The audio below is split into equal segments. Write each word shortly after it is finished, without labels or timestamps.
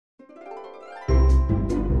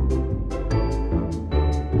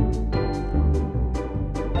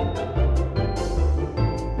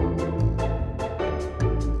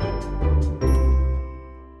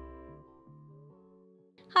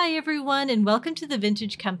Hi everyone, and welcome to the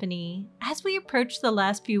Vintage Company. As we approach the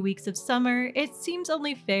last few weeks of summer, it seems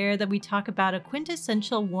only fair that we talk about a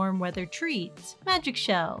quintessential warm weather treat, Magic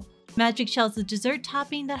Shell. Magic Shell is a dessert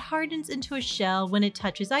topping that hardens into a shell when it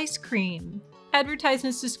touches ice cream.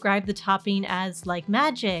 Advertisements describe the topping as like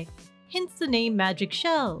magic, hence the name Magic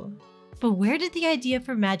Shell. But where did the idea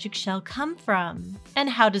for Magic Shell come from? And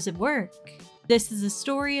how does it work? This is the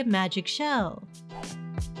story of Magic Shell.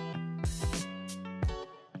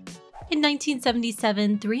 In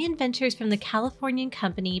 1977, 3 inventors from the Californian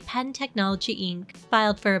company Patent Technology Inc.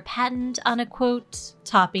 filed for a patent on a, quote,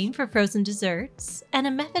 topping for frozen desserts and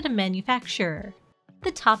a method of manufacture.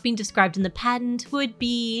 The topping described in the patent would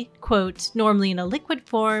be, quote, normally in a liquid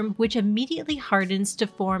form which immediately hardens to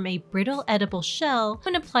form a brittle edible shell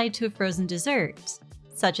when applied to a frozen dessert,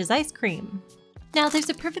 such as ice cream. Now, there's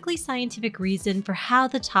a perfectly scientific reason for how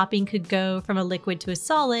the topping could go from a liquid to a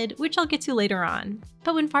solid, which I'll get to later on.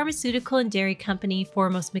 But when pharmaceutical and dairy company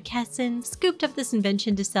Foremost McKesson scooped up this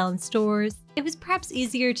invention to sell in stores, it was perhaps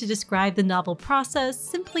easier to describe the novel process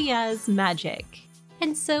simply as magic.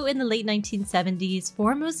 And so in the late 1970s,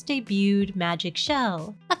 Foremost debuted Magic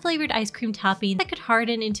Shell, a flavored ice cream topping that could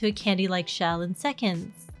harden into a candy-like shell in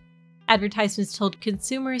seconds. Advertisements told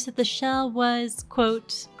consumers that the shell was,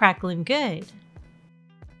 quote, crackling good.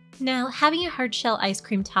 Now, having a hard shell ice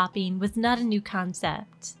cream topping was not a new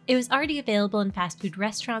concept. It was already available in fast food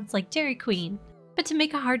restaurants like Dairy Queen. But to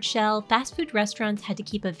make a hard shell, fast food restaurants had to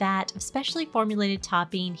keep a vat of specially formulated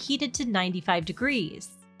topping heated to 95 degrees.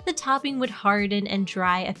 The topping would harden and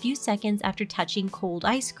dry a few seconds after touching cold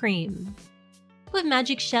ice cream. With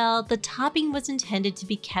Magic Shell, the topping was intended to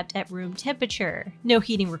be kept at room temperature, no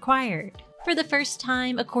heating required. For the first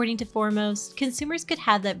time, according to Foremost, consumers could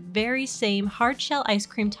have that very same hard shell ice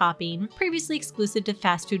cream topping, previously exclusive to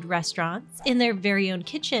fast food restaurants, in their very own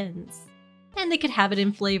kitchens. And they could have it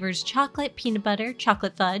in flavors chocolate, peanut butter,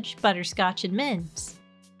 chocolate fudge, butterscotch, and mint.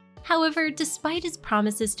 However, despite its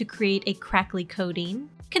promises to create a crackly coating,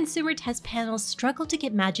 consumer test panels struggled to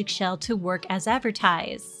get Magic Shell to work as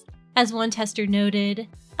advertised. As one tester noted,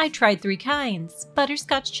 I tried 3 kinds,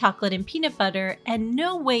 butterscotch, chocolate, and peanut butter, and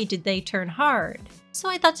no way did they turn hard. So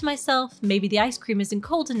I thought to myself, maybe the ice cream isn't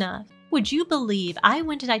cold enough. Would you believe I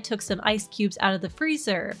went and I took some ice cubes out of the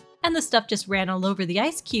freezer, and the stuff just ran all over the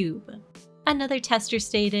ice cube? Another tester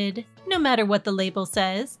stated, no matter what the label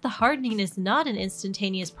says, the hardening is not an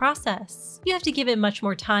instantaneous process. You have to give it much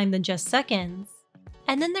more time than just seconds.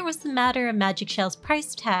 And then there was the matter of Magic Shell's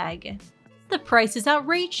price tag. The price is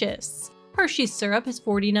outrageous. Hershey's syrup is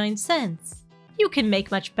 49 cents. You can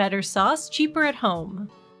make much better sauce cheaper at home.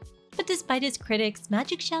 But despite its critics,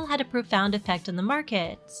 Magic Shell had a profound effect on the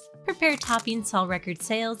market. Prepared toppings saw record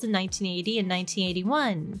sales in 1980 and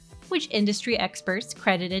 1981, which industry experts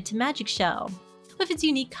credited to Magic Shell. With its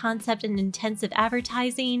unique concept and intensive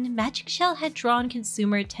advertising, Magic Shell had drawn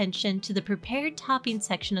consumer attention to the prepared topping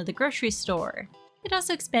section of the grocery store. It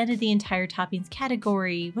also expanded the entire toppings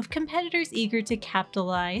category, with competitors eager to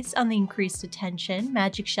capitalize on the increased attention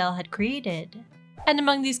Magic Shell had created. And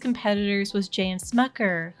among these competitors was J.M.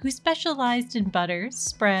 Smucker, who specialized in butters,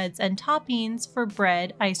 spreads, and toppings for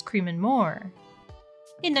bread, ice cream, and more.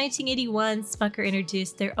 In 1981, Smucker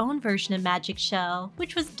introduced their own version of Magic Shell,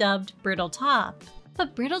 which was dubbed Brittle Top.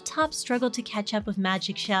 But Brittle Top struggled to catch up with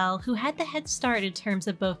Magic Shell, who had the head start in terms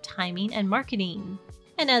of both timing and marketing.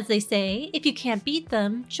 And as they say, if you can't beat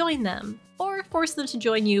them, join them, or force them to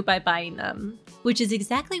join you by buying them, which is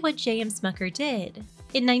exactly what J.M. Smucker did.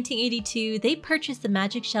 In 1982, they purchased the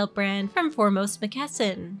Magic Shell brand from Foremost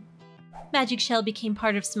McKesson. Magic Shell became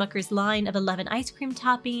part of Smucker's line of 11 ice cream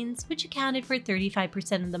toppings, which accounted for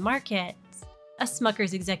 35% of the market. As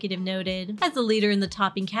Smucker's executive noted, as a leader in the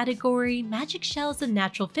topping category, Magic Shell is a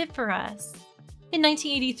natural fit for us. In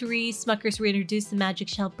 1983, Smucker's reintroduced the Magic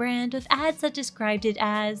Shell brand with ads that described it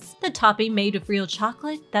as the topping made of real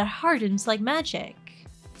chocolate that hardens like magic.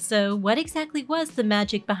 So what exactly was the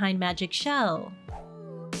magic behind Magic Shell?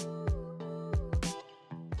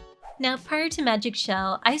 Now, prior to Magic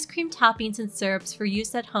Shell, ice cream toppings and syrups for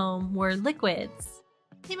use at home were liquids.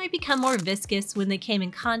 They might become more viscous when they came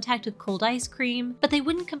in contact with cold ice cream, but they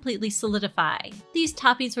wouldn't completely solidify. These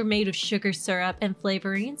toppings were made of sugar syrup and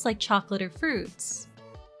flavorings like chocolate or fruits.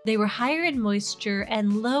 They were higher in moisture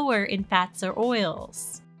and lower in fats or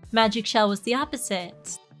oils. Magic Shell was the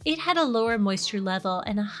opposite. It had a lower moisture level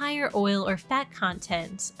and a higher oil or fat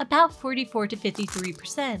content, about 44 to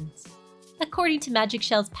 53%. According to Magic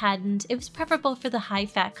Shell's patent, it was preferable for the high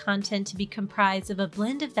fat content to be comprised of a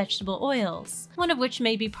blend of vegetable oils, one of which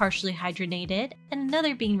may be partially hydrogenated and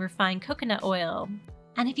another being refined coconut oil.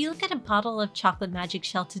 And if you look at a bottle of chocolate magic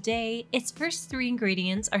shell today, its first 3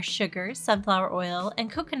 ingredients are sugar, sunflower oil,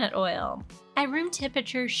 and coconut oil. At room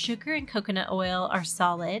temperature, sugar and coconut oil are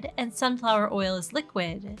solid, and sunflower oil is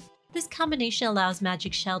liquid. This combination allows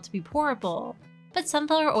magic shell to be pourable. But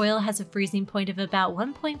sunflower oil has a freezing point of about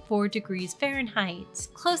 1.4 degrees Fahrenheit,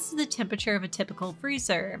 close to the temperature of a typical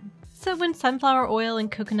freezer. So when sunflower oil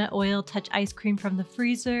and coconut oil touch ice cream from the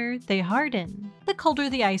freezer, they harden. The colder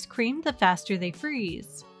the ice cream, the faster they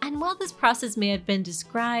freeze. And while this process may have been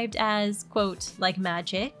described as, quote, like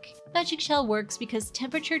magic, magic shell works because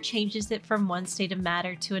temperature changes it from one state of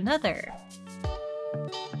matter to another.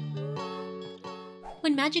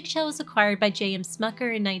 When Magic Shell was acquired by J.M.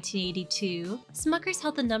 Smucker in 1982, Smucker's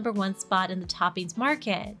held the #1 spot in the toppings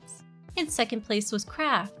market. In second place was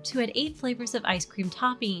Kraft, who had 8 flavors of ice cream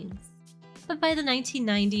toppings. But by the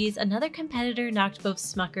 1990s, another competitor knocked both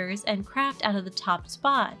Smucker's and Kraft out of the top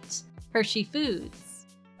spot, Hershey Foods.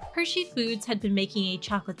 Hershey Foods had been making a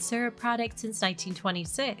chocolate syrup product since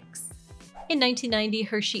 1926. In 1990,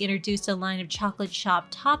 Hershey introduced a line of chocolate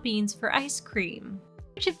shop toppings for ice cream,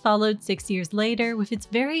 which it followed 6 years later with its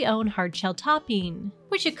very own hard-shell topping,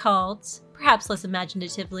 which it called, perhaps less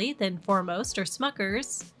imaginatively than Foremost or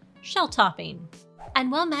Smucker's, shell topping.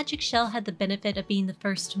 And while Magic Shell had the benefit of being the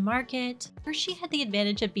first to market, Hershey had the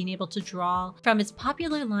advantage of being able to draw from its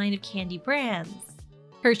popular line of candy brands.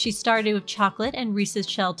 Hershey started with chocolate and Reese's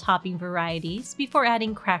shell topping varieties before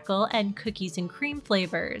adding crackle and cookies and cream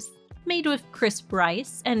flavors, made with crisp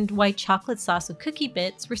rice and white chocolate sauce with cookie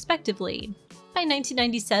bits, respectively. By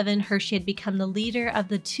 1997, Hershey had become the leader of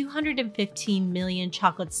the 215 million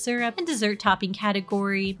chocolate syrup and dessert topping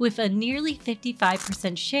category with a nearly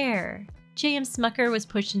 55% share. J.M. Smucker was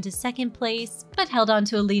pushed into second place, but held on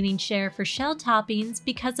to a leading share for shell toppings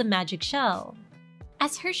because of Magic Shell.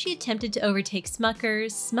 As Hershey attempted to overtake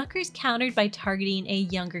Smucker's countered by targeting a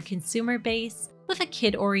younger consumer base with a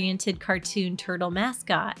kid-oriented cartoon turtle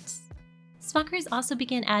mascot. Smucker's also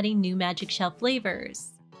began adding new Magic Shell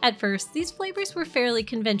flavors. At first, these flavors were fairly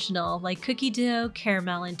conventional, like cookie dough,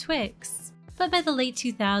 caramel, and Twix. But by the late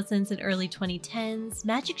 2000s and early 2010s,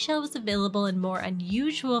 Magic Shell was available in more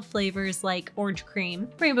unusual flavors like orange cream,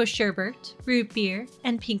 rainbow sherbet, root beer,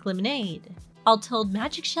 and pink lemonade. All told,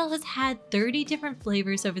 Magic Shell has had 30 different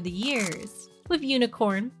flavors over the years, with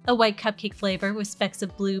unicorn, a white cupcake flavor with specks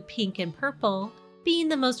of blue, pink, and purple, being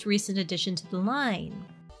the most recent addition to the line.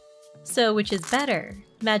 So which is better,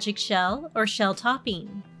 Magic Shell or shell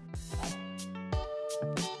topping?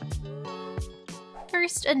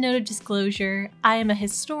 First, a note of disclosure, I am a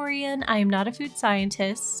historian, I am not a food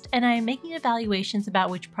scientist, and I am making evaluations about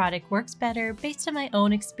which product works better based on my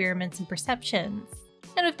own experiments and perceptions.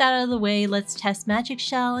 And with that out of the way, let's test Magic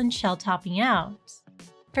Shell and shell topping out.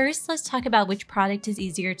 First, let's talk about which product is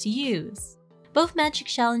easier to use. Both Magic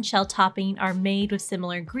Shell and shell topping are made with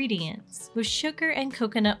similar ingredients, with sugar and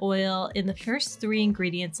coconut oil in the first 3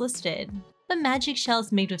 ingredients listed. But Magic Shell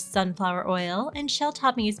is made with sunflower oil and shell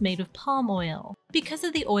topping is made with palm oil. Because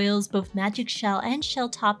of the oils, both Magic Shell and shell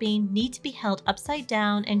topping need to be held upside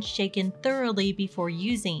down and shaken thoroughly before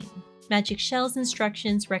using. Magic Shell's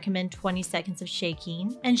instructions recommend 20 seconds of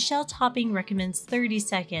shaking, and shell topping recommends 30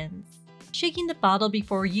 seconds. Shaking the bottle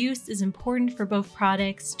before use is important for both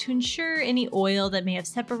products to ensure any oil that may have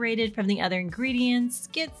separated from the other ingredients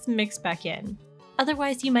gets mixed back in.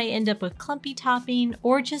 Otherwise, you might end up with clumpy topping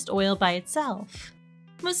or just oil by itself.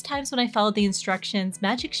 Most times when I followed the instructions,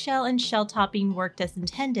 Magic Shell and shell topping worked as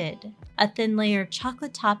intended, a thin layer of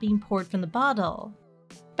chocolate topping poured from the bottle.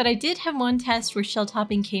 But I did have one test where shell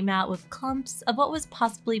topping came out with clumps of what was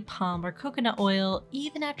possibly palm or coconut oil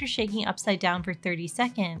even after shaking upside down for 30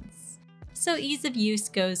 seconds. So ease of use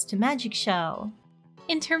goes to Magic Shell.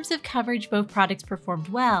 In terms of coverage, both products performed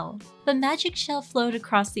well, but Magic Shell flowed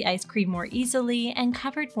across the ice cream more easily and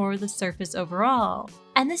covered more of the surface overall.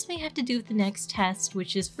 And this may have to do with the next test,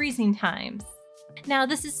 which is freezing times. Now,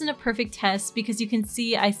 this isn't a perfect test because you can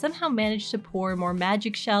see I somehow managed to pour more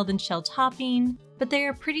Magic Shell than shell topping, but they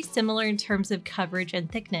are pretty similar in terms of coverage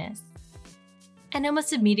and thickness. And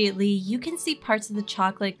almost immediately, you can see parts of the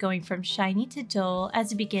chocolate going from shiny to dull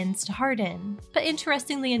as it begins to harden. But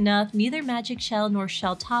interestingly enough, neither Magic Shell nor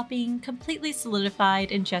shell topping completely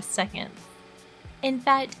solidified in just seconds. In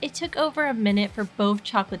fact, it took over a minute for both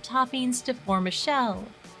chocolate toppings to form a shell,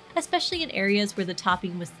 especially in areas where the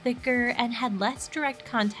topping was thicker and had less direct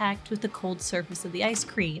contact with the cold surface of the ice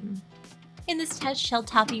cream. In this test, shell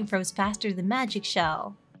topping froze faster than Magic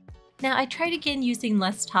Shell. Now, I tried again using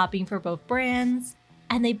less topping for both brands,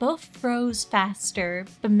 and they both froze faster,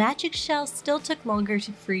 but Magic Shell still took longer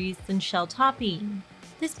to freeze than shell topping.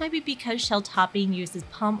 This might be because shell topping uses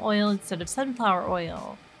palm oil instead of sunflower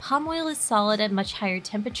oil. Palm oil is solid at much higher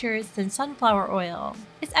temperatures than sunflower oil.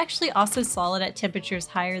 It's actually also solid at temperatures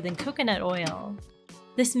higher than coconut oil.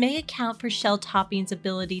 This may account for shell topping's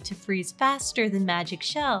ability to freeze faster than magic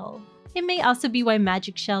shell. It may also be why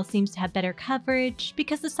magic shell seems to have better coverage,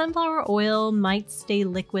 because the sunflower oil might stay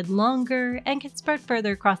liquid longer and can spread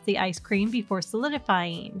further across the ice cream before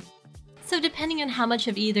solidifying. So depending on how much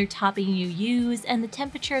of either topping you use and the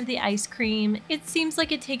temperature of the ice cream, it seems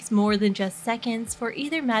like it takes more than just seconds for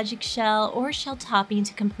either magic shell or shell topping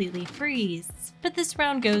to completely freeze. But this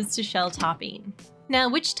round goes to shell topping. Now,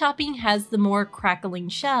 which topping has the more crackling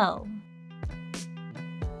shell?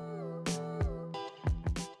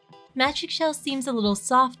 Magic shell seems a little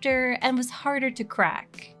softer and was harder to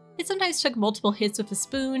crack. It sometimes took multiple hits with a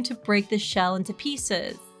spoon to break the shell into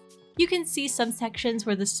pieces. You can see some sections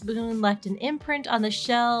where the spoon left an imprint on the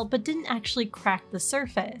shell but didn't actually crack the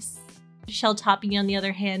surface. Shell topping, on the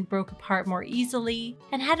other hand, broke apart more easily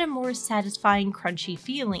and had a more satisfying crunchy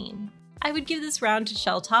feeling. I would give this round to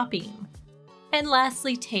shell topping. And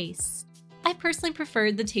lastly, taste. I personally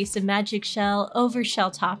preferred the taste of magic shell over shell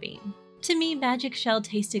topping. To me, magic shell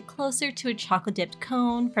tasted closer to a chocolate-dipped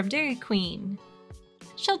cone from Dairy Queen.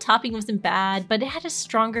 Shell topping wasn't bad, but it had a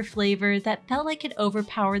stronger flavor that felt like it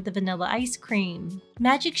overpowered the vanilla ice cream.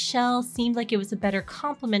 Magic shell seemed like it was a better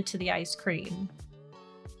complement to the ice cream.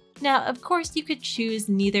 Now, of course, you could choose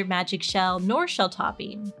neither magic shell nor shell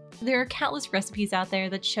topping. There are countless recipes out there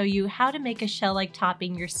that show you how to make a shell-like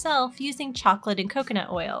topping yourself using chocolate and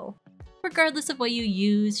coconut oil. Regardless of what you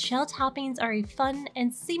use, shell toppings are a fun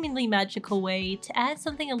and seemingly magical way to add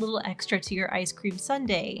something a little extra to your ice cream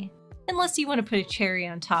sundae. Unless you want to put a cherry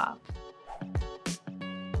on top.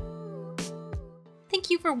 Thank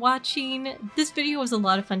you for watching. This video was a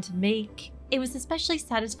lot of fun to make. It was especially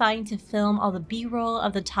satisfying to film all the B-roll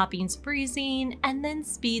of the toppings freezing and then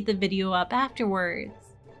speed the video up afterwards.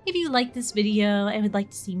 If you liked this video and would like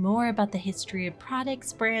to see more about the history of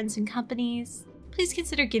products, brands, and companies, please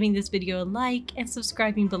consider giving this video a like and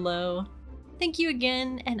subscribing below. Thank you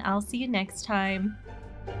again, and I'll see you next time.